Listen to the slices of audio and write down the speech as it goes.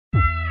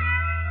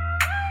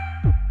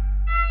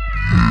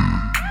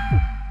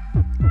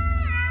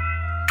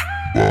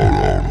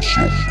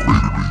to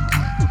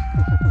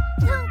something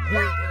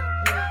greater than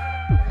you. You know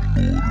what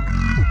it is.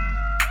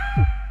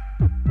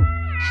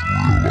 It's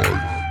real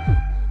life.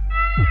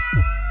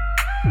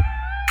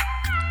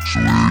 So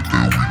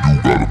everything we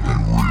do gotta be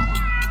real.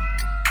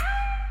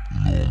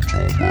 You know what I'm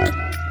talking about?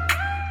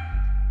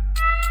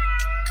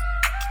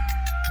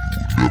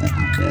 You would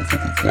never meet a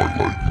motherfucker quite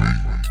like me.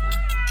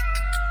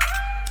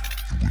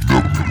 You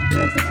would never meet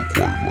a motherfucker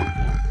quite like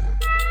me.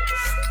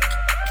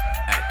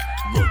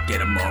 Look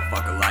at a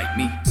motherfucker like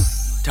me.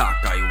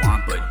 Talk all you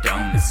want, but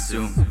don't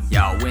assume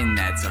y'all win,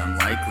 that's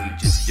unlikely.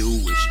 Just do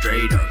it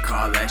straight up,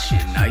 call that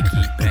shit Nike.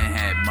 Pen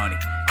had money,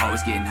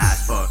 always getting high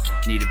as fuck.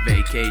 Need a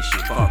vacation,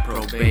 fuck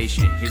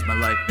probation. Here's my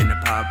life in a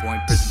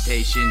PowerPoint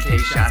presentation. Take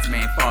shots,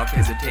 man, fuck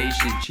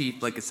hesitation.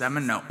 Chief like a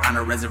Seminole on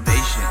a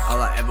reservation.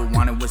 All I ever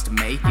wanted was to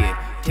make it.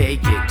 Take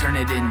it, turn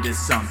it into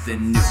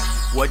something new.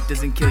 What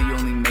doesn't kill you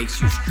only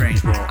makes you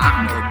strange. Well,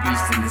 I'm a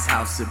beast in this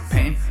house of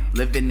pain.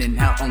 Living in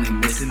hell, only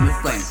missing the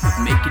flame.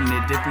 Making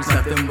a difference,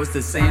 nothing was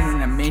the same.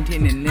 And I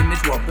maintain an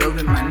image while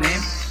building my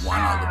name. Want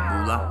all the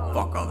moolah,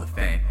 fuck all the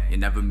fame. You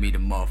never meet a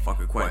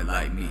motherfucker quite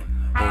like me.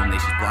 Whole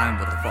nation's blind,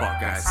 what the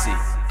fuck I see.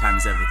 Time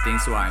is everything,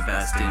 so I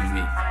invest in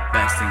me.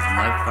 Best things in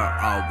life are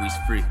always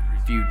free.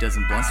 Few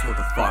dozen blunts, what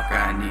the fuck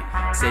I need.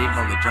 Save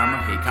all the drama,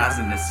 hate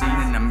causing the scene.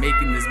 And I'm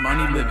making this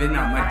money, living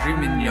out my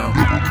dream. And yo,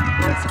 Never meet a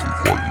motherfucker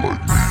quite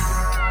like me.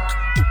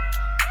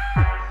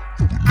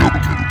 You would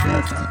never meet a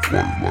motherfucker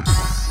quite like me.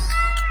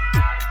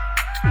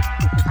 You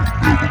would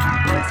never meet a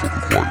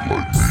motherfucker quite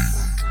like me.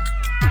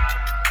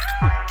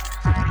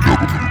 You would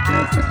never meet a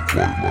motherfucker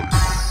quite like me.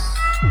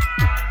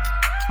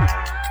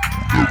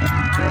 You would never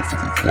meet a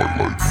motherfucker quite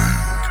like me.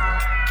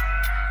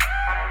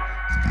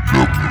 You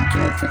would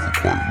never meet a motherfucker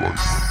quite like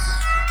me.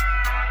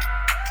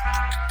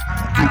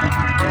 You would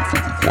never meet a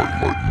motherfucker quite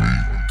like me.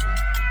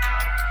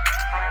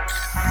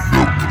 You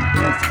would never meet a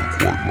motherfucker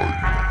quite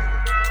like me.